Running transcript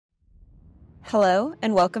Hello,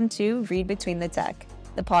 and welcome to Read Between the Tech,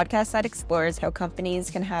 the podcast that explores how companies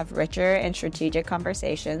can have richer and strategic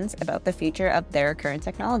conversations about the future of their current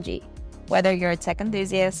technology. Whether you're a tech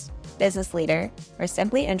enthusiast, business leader, or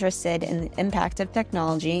simply interested in the impact of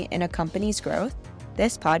technology in a company's growth,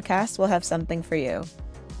 this podcast will have something for you.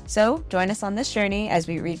 So join us on this journey as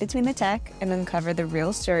we read between the tech and uncover the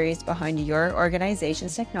real stories behind your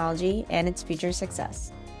organization's technology and its future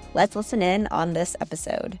success. Let's listen in on this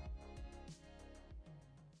episode.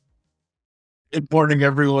 Good morning,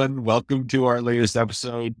 everyone. Welcome to our latest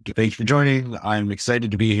episode. Thanks for joining. I'm excited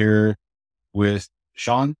to be here with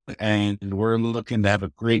Sean, and we're looking to have a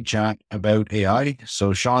great chat about AI.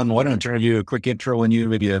 So, Sean, why don't I turn to you a quick intro on you,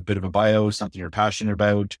 maybe a bit of a bio, something you're passionate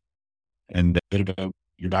about, and a bit about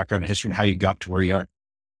your background and history and how you got to where you are.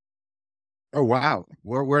 Oh, wow.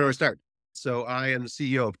 Where do I start? So I am the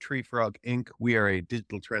CEO of Tree Frog Inc. We are a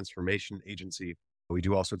digital transformation agency. We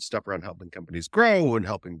do all sorts of stuff around helping companies grow and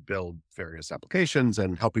helping build various applications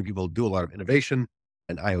and helping people do a lot of innovation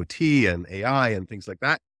and IoT and AI and things like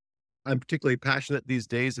that. I'm particularly passionate these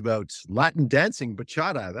days about Latin dancing,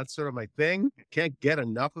 bachata. That's sort of my thing. I can't get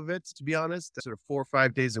enough of it, to be honest. Sort of 4 or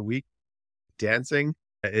 5 days a week dancing.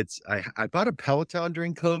 I bought a Peloton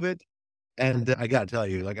during COVID, and I got to tell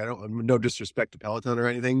you, no disrespect to Peloton or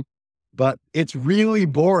anything, but it's really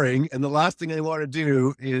boring. And the last thing I want to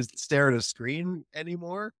do is stare at a screen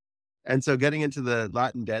anymore. And so getting into the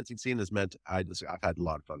Latin dancing scene has meant I've had a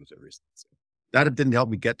lot of fun with it recently. So that didn't help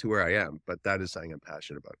me get to where I am, but that is something I'm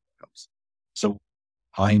passionate about. It helps. So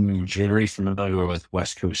I'm very familiar with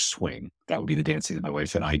West Coast swing. That would be the dancing that my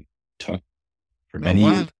wife and I took for many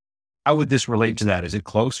years. How would this relate to that? Is it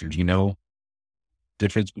close, or do you know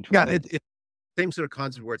difference between? Yeah, it's same sort of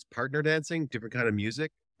concept where it's partner dancing, different kind of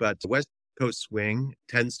music. But West Coast swing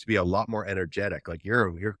tends to be a lot more energetic. Like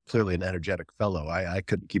you're clearly an energetic fellow. I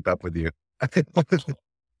couldn't keep up with you.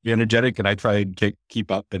 You're energetic, and I try and keep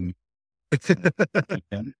up. And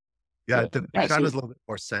yeah, the shot is a little bit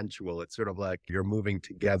more sensual. It's sort of like you're moving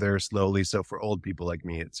together slowly. So for old people like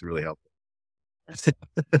me, it's really helpful.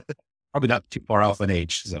 Probably not too far off in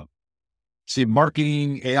age. So, see,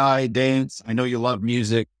 marketing, AI, dance. I know you love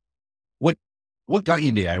music. What got you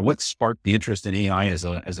into AI? What sparked the interest in AI as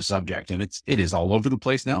a subject? And it is all over the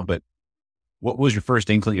place now, but what was your first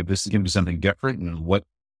inkling of this is going to be something different, and what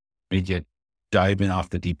made you dive in off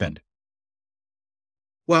the deep end?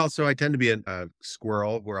 Well, so I tend to be a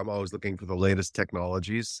squirrel where I'm always looking for the latest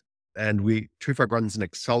technologies. And Tree Frog runs an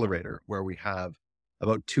accelerator where we have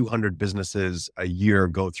about 200 businesses a year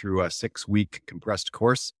go through a 6-week compressed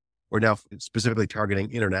course. We're now specifically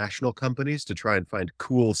targeting international companies to try and find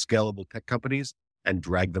cool, scalable tech companies and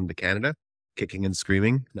drag them to Canada, kicking and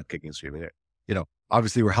screaming. Not kicking and screaming.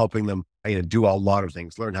 Obviously we're helping them do a lot of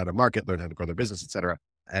things, learn how to market, learn how to grow their business, et cetera,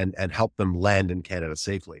 and help them land in Canada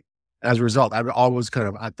safely. As a result, I'm always kind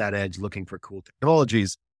of at that edge looking for cool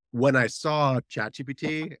technologies. When I saw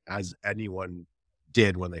ChatGPT, as anyone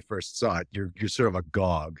did when they first saw it, you're sort of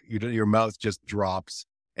agog. Your mouth just drops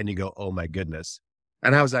and you go, oh my goodness.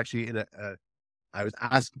 And I was actually I was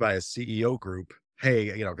asked by a CEO group,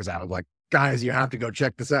 hey, because I was like, guys, you have to go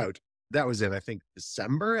check this out. That was in, I think,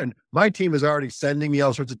 December. And my team is already sending me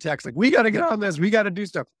all sorts of texts like, we got to get on this. We got to do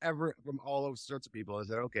stuff from all those sorts of people. I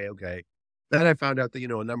said, okay. Then I found out that,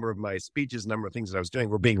 a number of my speeches, a number of things that I was doing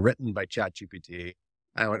were being written by ChatGPT.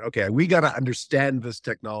 I went, okay, we got to understand this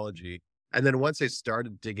technology. And then once I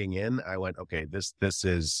started digging in, I went, okay, this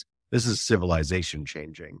is civilization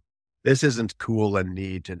changing. This isn't cool and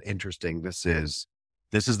neat and interesting. This is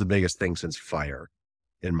the biggest thing since fire,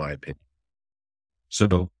 in my opinion.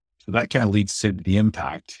 So that kind of leads to the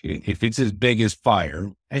impact. If it's as big as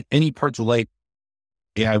fire, any parts of life,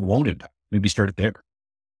 AI won't impact. Maybe start it there.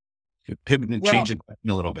 Pivot and change it a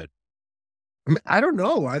little bit. I don't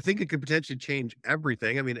know. I think it could potentially change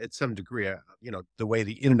everything. I mean, at some degree, the way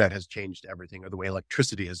the internet has changed everything, or the way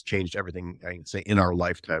electricity has changed everything, I can say in our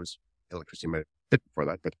lifetimes. Electricity might have been before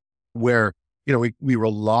that, but where, we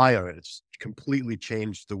rely on it. It's completely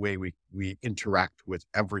changed the way we interact with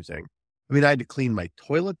everything. I mean, I had to clean my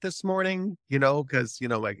toilet this morning, because,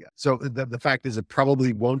 so the fact is it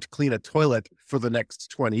probably won't clean a toilet for the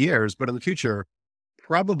next 20 years, but in the future,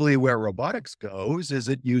 probably where robotics goes is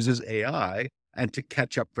it uses AI and to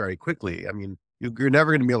catch up very quickly. I mean, you're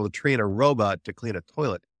never going to be able to train a robot to clean a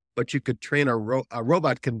toilet, but you could train a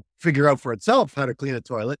robot can figure out for itself how to clean a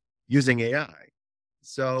toilet using AI.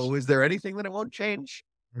 So is there anything that it won't change?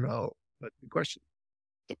 No, but good question.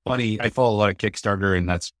 Funny, I follow a lot of Kickstarter, and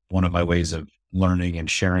that's one of my ways of learning and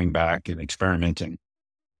sharing back and experimenting.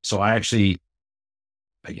 So my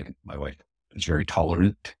wife is very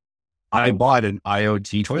tolerant. I bought an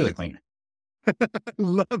IoT toilet cleaner.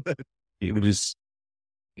 Love it. It was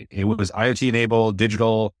IoT enabled,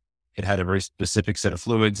 digital. It had a very specific set of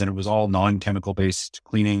fluids, and it was all non-chemical based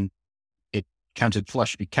cleaning. It counted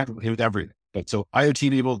flush, it was everything. But so IoT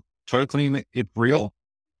enabled toilet cleaning, it's real.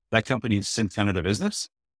 That company is since out of business.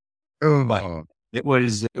 But Oh, it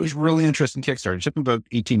was really interesting Kickstarter. It took them about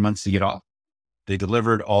 18 months to get off. They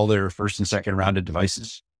delivered all their first and second round of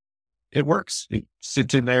devices. It works. It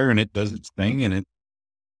sits in there and it does its thing. And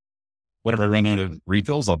whenever I run out of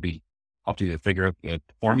refills, I'll have to figure out the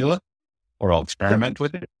formula or I'll experiment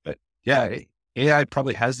with it. But yeah, AI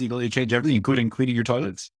probably has the ability to change everything, including cleaning your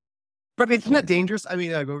toilets. but isn't that dangerous? I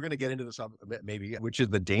mean, we're going to get into this a bit, maybe, which is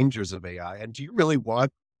the dangers of AI. And do you really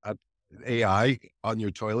want AI on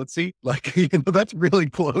your toilet seat? Like, that's really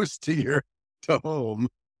close to home.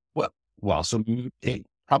 So it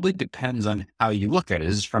probably depends on how you look at it.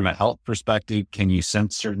 Is from a health perspective, can you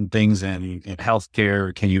sense certain things in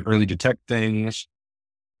healthcare? Can you early detect things?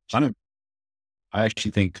 I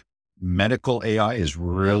actually think medical AI is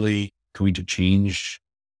really going to change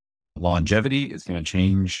longevity. It's going to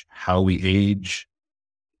change how we age.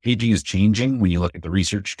 Aging is changing when you look at the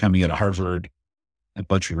research coming out of Harvard, a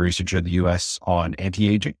bunch of research in the US on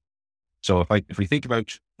anti-aging. So if we think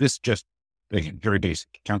about this, just again, very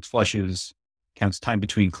basic, counts flushes, counts time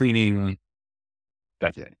between cleaning.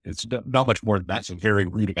 That's it. It's not much more than that. So very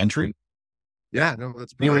rudimentary. Yeah, no,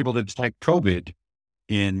 that's They were brilliant. able to detect COVID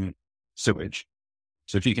in sewage.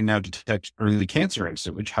 So if you can now detect early cancer in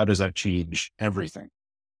sewage, how does that change everything?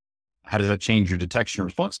 How does that change your detection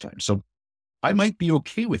response time? So I might be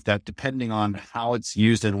okay with that depending on how it's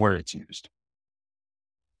used and where it's used.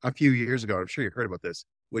 A few years ago, I'm sure you heard about this,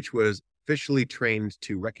 which was officially trained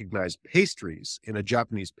to recognize pastries in a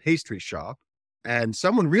Japanese pastry shop. And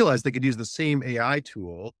someone realized they could use the same AI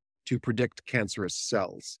tool to predict cancerous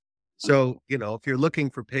cells. So, if you're looking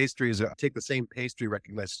for pastries, take the same pastry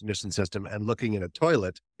recognition system and looking in a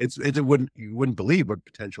toilet, you wouldn't believe what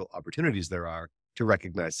potential opportunities there are to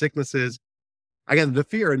recognize sicknesses. Again, the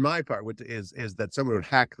fear in my part is that someone would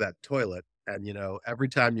hack that toilet. And, every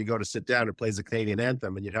time you go to sit down, it plays the Canadian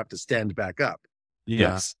anthem and you'd have to stand back up.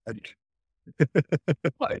 Yes.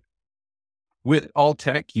 But with all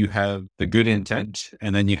tech, you have the good intent,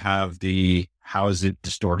 and then you have the how is it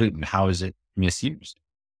distorted and how is it misused?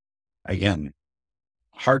 Again,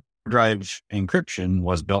 hard drive encryption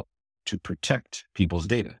was built to protect people's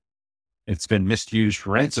data. It's been misused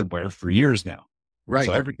for ransomware for years now. Right.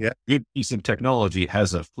 So every good piece of technology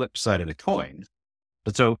has a flip side of the coin.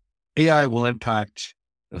 But so AI will impact,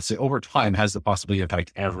 let's say over time, has the possibility to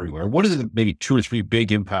impact everywhere. What is it, maybe 2 or 3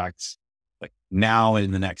 big impacts like now in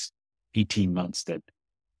the next 18 months that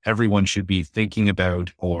everyone should be thinking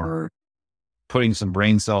about or putting some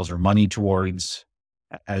brain cells or money towards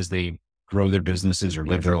as they grow their businesses or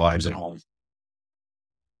live their lives at home?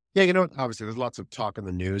 Yeah, obviously there's lots of talk in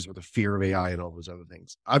the news with the fear of AI and all those other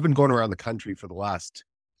things. I've been going around the country for the last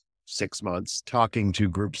 6 months, talking to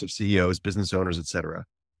groups of CEOs, business owners, et cetera,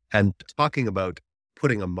 and talking about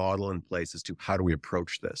putting a model in place as to how do we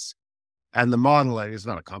approach this. And the model is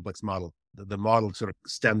not a complex model. The model sort of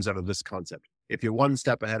stems out of this concept. If you're 1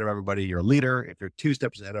 step ahead of everybody, you're a leader. If you're 2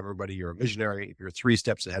 steps ahead of everybody, you're a visionary. If you're 3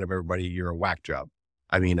 steps ahead of everybody, you're a whack job.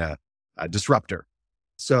 I mean, a disruptor.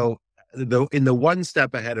 So in the 1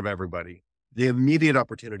 step ahead of everybody, the immediate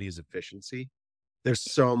opportunity is efficiency. There's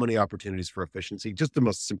so many opportunities for efficiency. Just the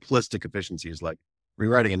most simplistic efficiencies like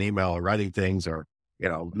rewriting an email or writing things or,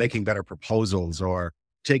 making better proposals or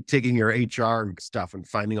taking your HR stuff and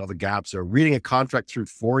finding all the gaps or reading a contract through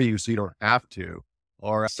for you so you don't have to,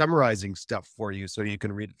 or summarizing stuff for you so you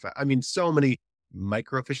can read it. I mean, so many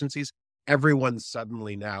micro efficiencies. Everyone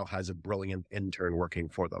suddenly now has a brilliant intern working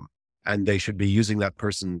for them, and they should be using that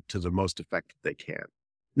person to the most effect they can.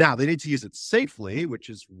 Now, they need to use it safely, which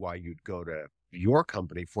is why you'd go to your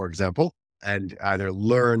company, for example, and either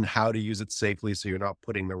learn how to use it safely so you're not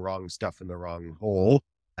putting the wrong stuff in the wrong hole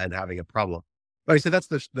and having a problem. But I say that's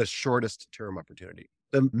the shortest term opportunity.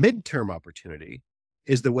 The midterm opportunity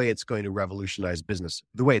is the way it's going to revolutionize business,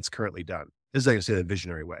 the way it's currently done. This is, like I say, the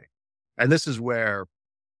visionary way. And this is where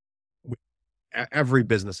every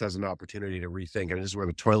business has an opportunity to rethink. And this is where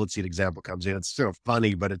the toilet seat example comes in. It's sort of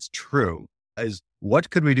funny, but it's true. Is what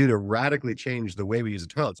could we do to radically change the way we use a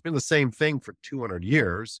toilet? It's been the same thing for 200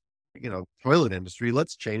 years. Toilet industry,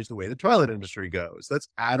 let's change the way the toilet industry goes. Let's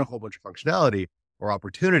add a whole bunch of functionality or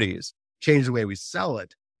opportunities, change the way we sell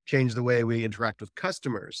it, change the way we interact with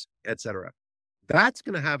customers, et cetera. That's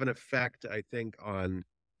going to have an effect, I think, on,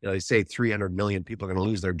 they say 300 million people are going to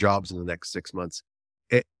lose their jobs in the next 6 months.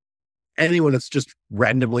 Anyone that's just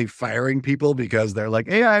randomly firing people because they're like,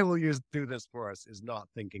 AI will do this for us is not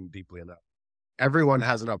thinking deeply enough. everyone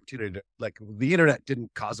has an opportunity to, like, the internet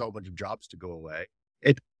didn't cause a whole bunch of jobs to go away.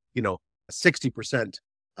 It, 60%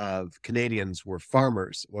 of Canadians were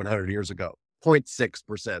farmers 100 years ago.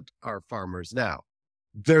 0.6% are farmers now.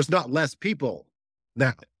 There's not less people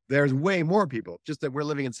now. There's way more people, just that we're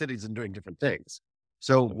living in cities and doing different things.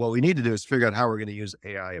 So what we need to do is figure out how we're going to use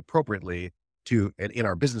AI appropriately in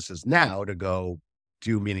our businesses now to go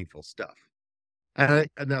do meaningful stuff. And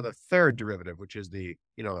now the third derivative, which is the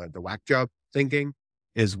whack job thinking,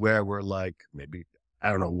 is where we're like, maybe, I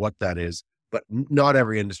don't know what that is, but not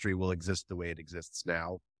every industry will exist the way it exists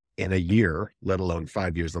now in a year, let alone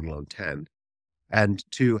 5 years, let alone 10. And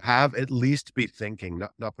to have at least be thinking,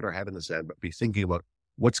 not put our head in the sand, but be thinking about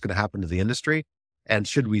what's going to happen to the industry. And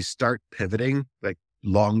should we start pivoting, like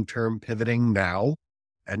long-term pivoting now,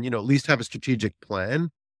 and, at least have a strategic plan?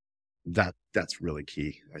 That's really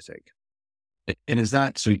key, I think. And is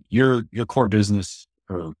that, so your core business,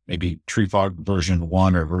 or maybe TreeFrog version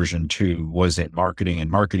 1 or version 2, was it marketing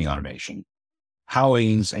and marketing automation?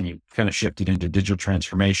 And you kind of shifted into digital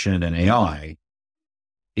transformation and AI.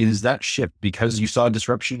 Is that shift because you saw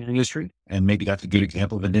disruption in the industry? And maybe that's a good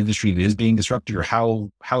example of an industry that is being disrupted, or how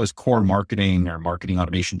has core marketing or marketing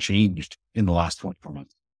automation changed in the last 24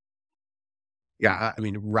 months? Yeah, I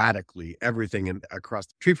mean, radically, everything across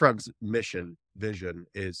TreeFrog's vision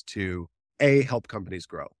is to help companies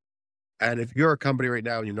grow. And if you're a company right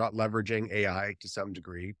now and you're not leveraging AI to some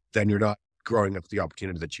degree, then you're not growing up the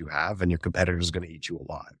opportunity that you have, and your competitor is going to eat you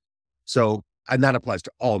alive. So, and that applies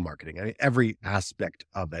to all marketing. I mean, every aspect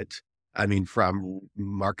of it. I mean, from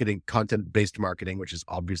marketing, content-based marketing, which is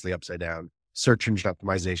obviously upside down, search engine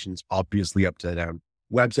optimization is obviously upside down.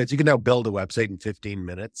 Websites, you can now build a website in 15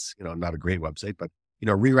 minutes, not a great website, but,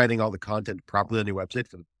 rewriting all the content properly on your website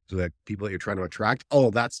for the people that you're trying to attract, all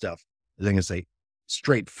of that stuff, I think it's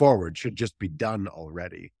straightforward, should just be done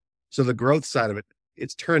already. So the growth side of it,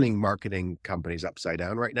 it's turning marketing companies upside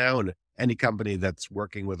down right now. And any company that's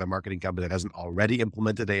working with a marketing company that hasn't already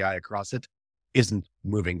implemented AI across it isn't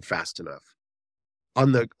moving fast enough.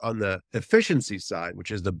 On the efficiency side,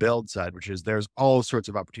 which is the build side, which is there's all sorts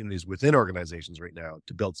of opportunities within organizations right now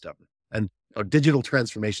to build stuff. And digital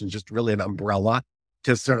transformation is just really an umbrella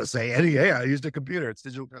to sort of say, I used a computer, it's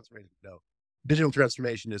digital transformation. No. Digital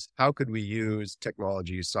transformation is, how could we use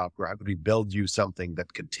technology, software? How could we build you something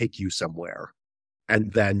that could take you somewhere?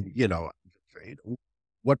 And then,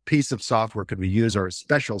 what piece of software could we use, or a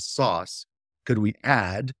special sauce could we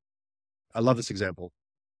add? I love this example.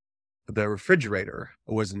 The refrigerator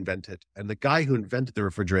was invented, and the guy who invented the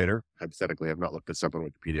refrigerator, hypothetically, I've not looked this up on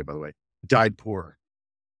Wikipedia, by the way, died poor.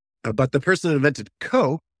 But the person who invented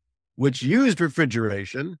Coke, which used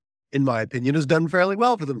refrigeration, in my opinion, has done fairly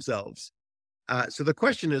well for themselves. So the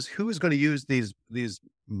question is, who is going to use these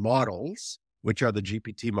models, which are the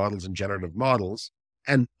GPT models and generative models,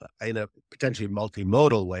 and in a potentially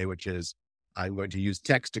multimodal way, which is, I'm going to use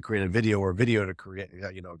text to create a video, or video to create,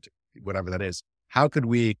 whatever that is. How could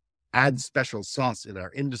we add special sauce in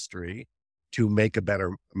our industry to make a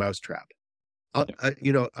better mousetrap?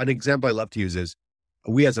 An example I love to use is,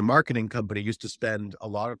 we as a marketing company used to spend a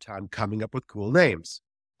lot of time coming up with cool names.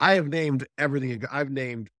 I have named everything. I've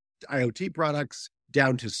named IoT products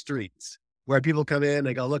down to streets, where people come in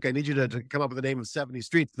and go, look, I need you to come up with a name of 70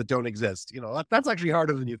 streets that don't exist. That's actually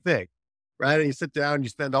harder than you think, right? And you sit down and you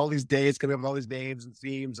spend all these days coming up with all these names and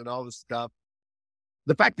themes and all this stuff.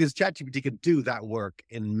 The fact is, ChatGPT can do that work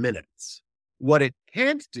in minutes. What it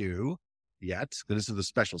can't do yet, this is the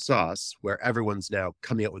special sauce where everyone's now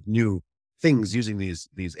coming out with new things using these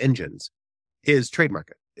engines, is trademark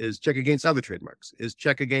it, is check against other trademarks, is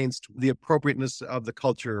check against the appropriateness of the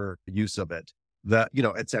culture use of it,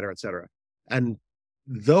 et cetera, et cetera. And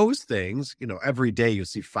those things, every day you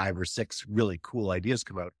see 5 or 6 really cool ideas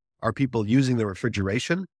come out. Are people using the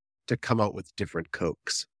refrigeration to come out with different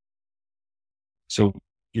Cokes? So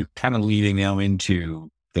you're kind of leading now into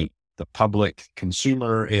the public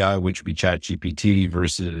consumer AI, which would be ChatGPT,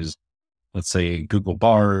 versus, let's say, Google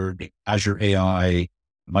Bard, Azure AI,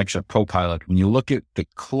 Microsoft Copilot. When you look at the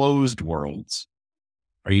closed worlds,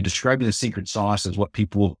 are you describing the secret sauce as what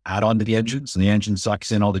people will add onto the engines, and the engine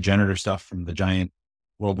sucks in all the generative stuff from the giant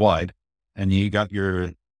worldwide, and you got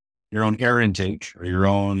your own air intake or your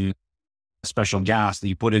own special gas that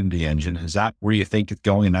you put into the engine? Is that where you think it's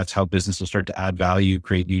going? And that's how business will start to add value,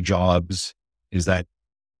 create new jobs? Is that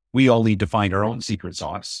we all need to find our own secret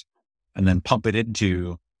sauce and then pump it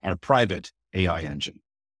into our private AI engine?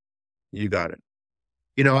 You got it.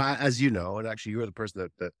 As you know, and actually you're the person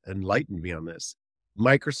that enlightened me on this,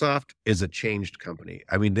 Microsoft is a changed company.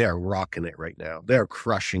 I mean, they are rocking it right now. They're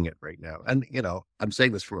crushing it right now. And, I'm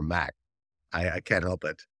saying this from a Mac. I can't help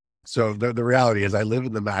it. So the reality is I live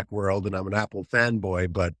in the Mac world and I'm an Apple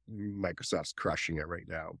fanboy, but Microsoft's crushing it right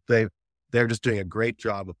now. They're just doing a great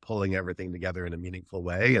job of pulling everything together in a meaningful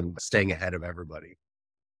way and staying ahead of everybody.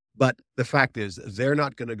 But the fact is, they're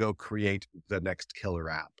not going to go create the next killer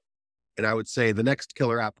app. And I would say the next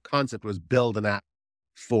killer app concept was build an app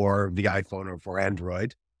for the iPhone or for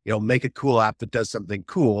Android, make a cool app that does something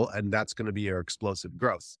cool, and that's going to be your explosive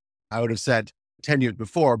growth. I would have said 10 years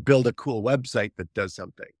before, build a cool website that does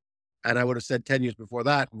something. And I would have said 10 years before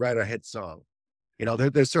that, write a hit song.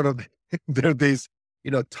 There's sort of, there are these,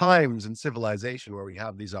 times in civilization where we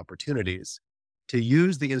have these opportunities to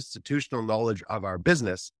use the institutional knowledge of our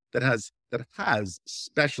business that has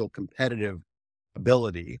special competitive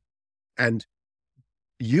ability and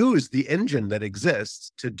use the engine that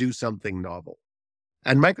exists to do something novel.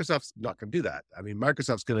 And Microsoft's not going to do that. I mean,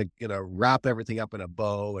 Microsoft's going to, wrap everything up in a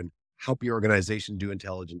bow and help your organization do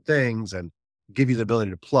intelligent things and give you the ability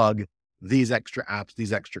to plug these extra apps,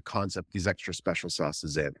 these extra concepts, these extra special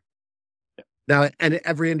sauces in. Now, and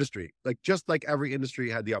every industry, just like every industry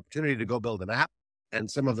had the opportunity to go build an app, and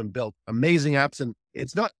some of them built amazing apps. And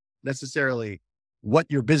it's not necessarily what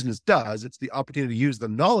your business does. It's the opportunity to use the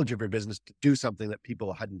knowledge of your business to do something that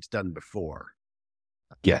people hadn't done before.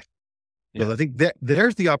 Yeah. So I think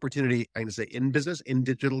there's the opportunity, I'm going to say, in business, in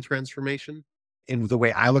digital transformation, in the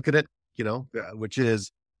way I look at it, which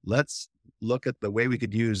is let's look at the way we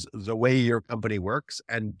could use the way your company works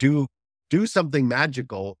and do something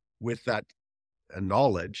magical with that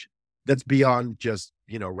knowledge that's beyond just,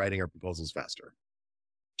 writing our proposals faster.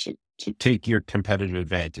 So take your competitive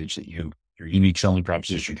advantage your unique selling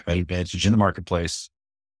proposition, your competitive advantage in the marketplace,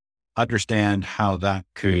 understand how that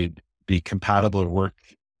could be compatible or work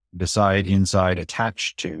beside, inside,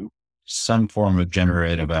 attached to some form of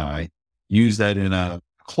generative AI, use that in a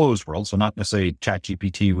closed world. So not necessarily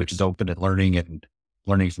ChatGPT, which is open and learning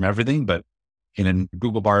from everything, but in a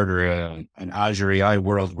Google Bard or an Azure AI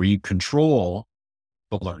world where you control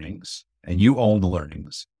the learnings and you own the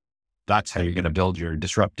learnings. That's how you're going to build your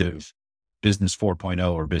disruptive business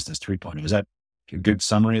 4.0 or business 3.0. Is that a good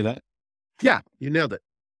summary of that? Yeah, you nailed it.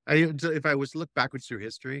 If I was to look backwards through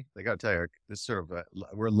history, I got to tell you, this sort of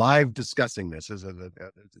we're live discussing this as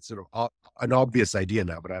it's sort of an obvious idea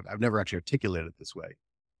now, but I've never actually articulated it this way.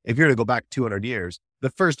 If you're to go back 200 years, the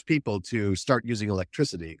first people to start using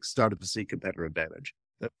electricity started to see competitive advantage.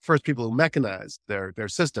 The first people who mechanized their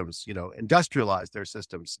systems, industrialized their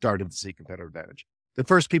systems, started to see competitive advantage. The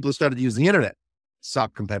first people who started to use the internet saw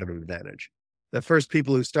competitive advantage. The first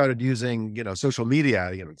people who started using, social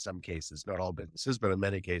media, in some cases, not all businesses, but in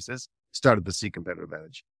many cases, started to see competitive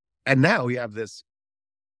advantage. And now we have this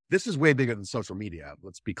is way bigger than social media.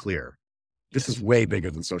 Let's be clear. This is way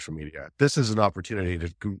bigger than social media. This is an opportunity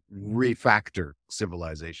to refactor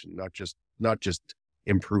civilization, not just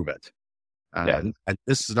improve it. And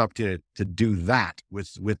this is an opportunity to do that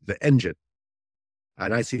with the engine.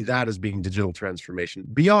 And I see that as being digital transformation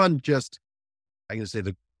beyond just, I'm going to say,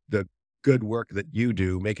 the good work that you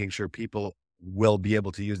do, making sure people will be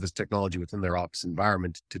able to use this technology within their office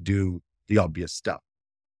environment to do the obvious stuff.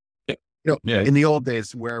 In the old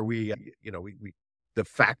days where we the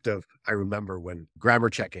fact of, I remember when grammar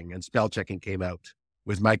checking and spell checking came out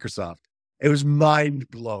with Microsoft, it was mind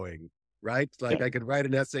blowing, right? I could write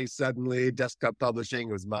an essay suddenly, desktop publishing,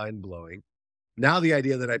 it was mind blowing. Now the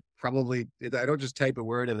idea that I don't just type a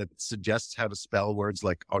word and it suggests how to spell words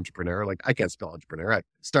like entrepreneur. I can't spell entrepreneur. I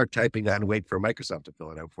start typing that and wait for Microsoft to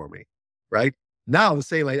fill it out for me, right? Now the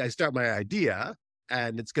same, I start my idea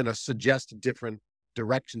and it's going to suggest different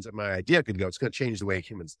directions that my idea could go. It's going to change the way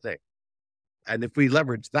humans think. And if we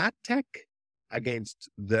leverage that tech against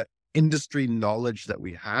the industry knowledge that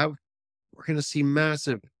we have, we're going to see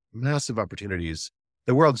massive, massive opportunities.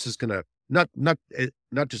 The world's just going to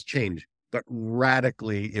not just change, but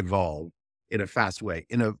radically evolve in a fast way,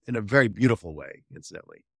 in a very beautiful way,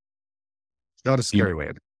 incidentally. It's not a scary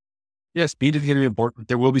way. Yeah, speed is going to be important.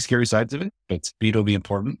 There will be scary sides of it, but speed will be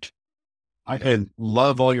important. I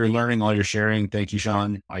love all your learning, all your sharing. Thank you,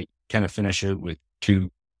 Sean. I kind of finish it with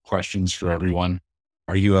 2 questions for everyone.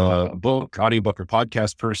 Are you a book, audiobook, or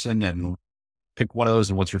podcast person? And pick one of those,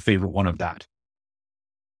 and what's your favorite one of that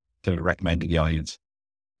to recommend to the audience?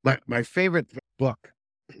 My favorite book,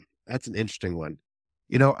 that's an interesting one.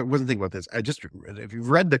 I wasn't thinking about this. If you've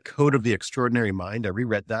read The Code of the Extraordinary Mind, I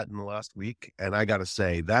reread that in the last week. And I got to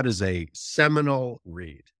say, that is a seminal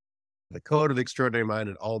read. The Code of the Extraordinary Mind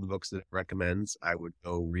and all the books that it recommends, I would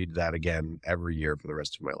go read that again every year for the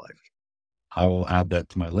rest of my life. I will add that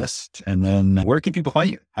to my list. And then where can people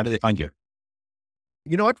find you? How do they find you?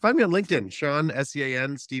 You know what? Find me on LinkedIn, Sean,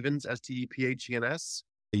 Sean Stevens, Stephens.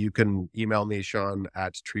 You can email me, Sean,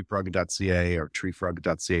 at treefrog.ca, or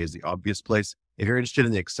treefrog.ca is the obvious place. If you're interested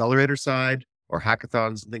in the accelerator side or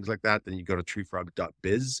hackathons and things like that, then you go to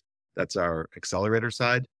treefrog.biz. That's our accelerator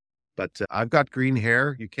side. But I've got green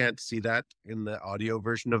hair. You can't see that in the audio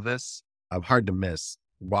version of this. I'm hard to miss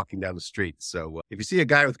walking down the street. So if you see a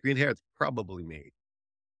guy with green hair, it's probably me.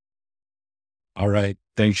 All right.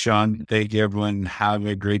 Thanks, Sean. Thank you, everyone. Have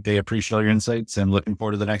a great day. Appreciate all your insights and looking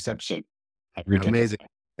forward to the next episode. Have a great day. Amazing.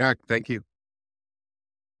 Eric, thank you.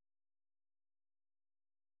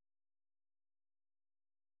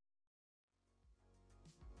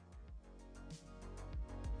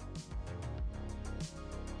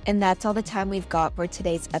 And that's all the time we've got for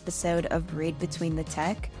today's episode of Read Between the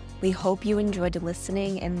Tech. We hope you enjoyed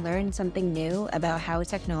listening and learned something new about how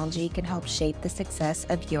technology can help shape the success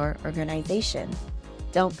of your organization.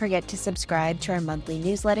 Don't forget to subscribe to our monthly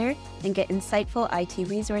newsletter and get insightful IT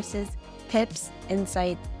resources, tips,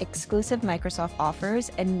 insights, exclusive Microsoft offers,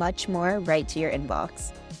 and much more right to your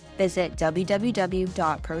inbox. Visit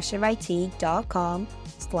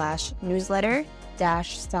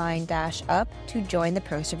www.proservit.com/newsletter-sign-up to join the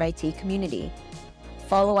ProServe IT community.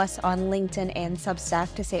 Follow us on LinkedIn and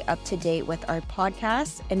Substack to stay up to date with our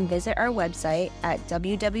podcasts, and visit our website at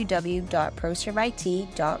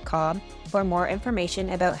www.proservit.com for more information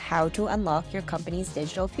about how to unlock your company's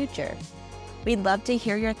digital future. We'd love to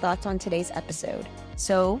hear your thoughts on today's episode,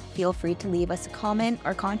 so feel free to leave us a comment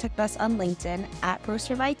or contact us on LinkedIn at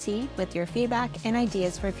ProServeIT with your feedback and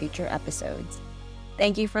ideas for future episodes.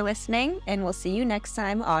 Thank you for listening, and we'll see you next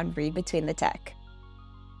time on Read Between the Tech.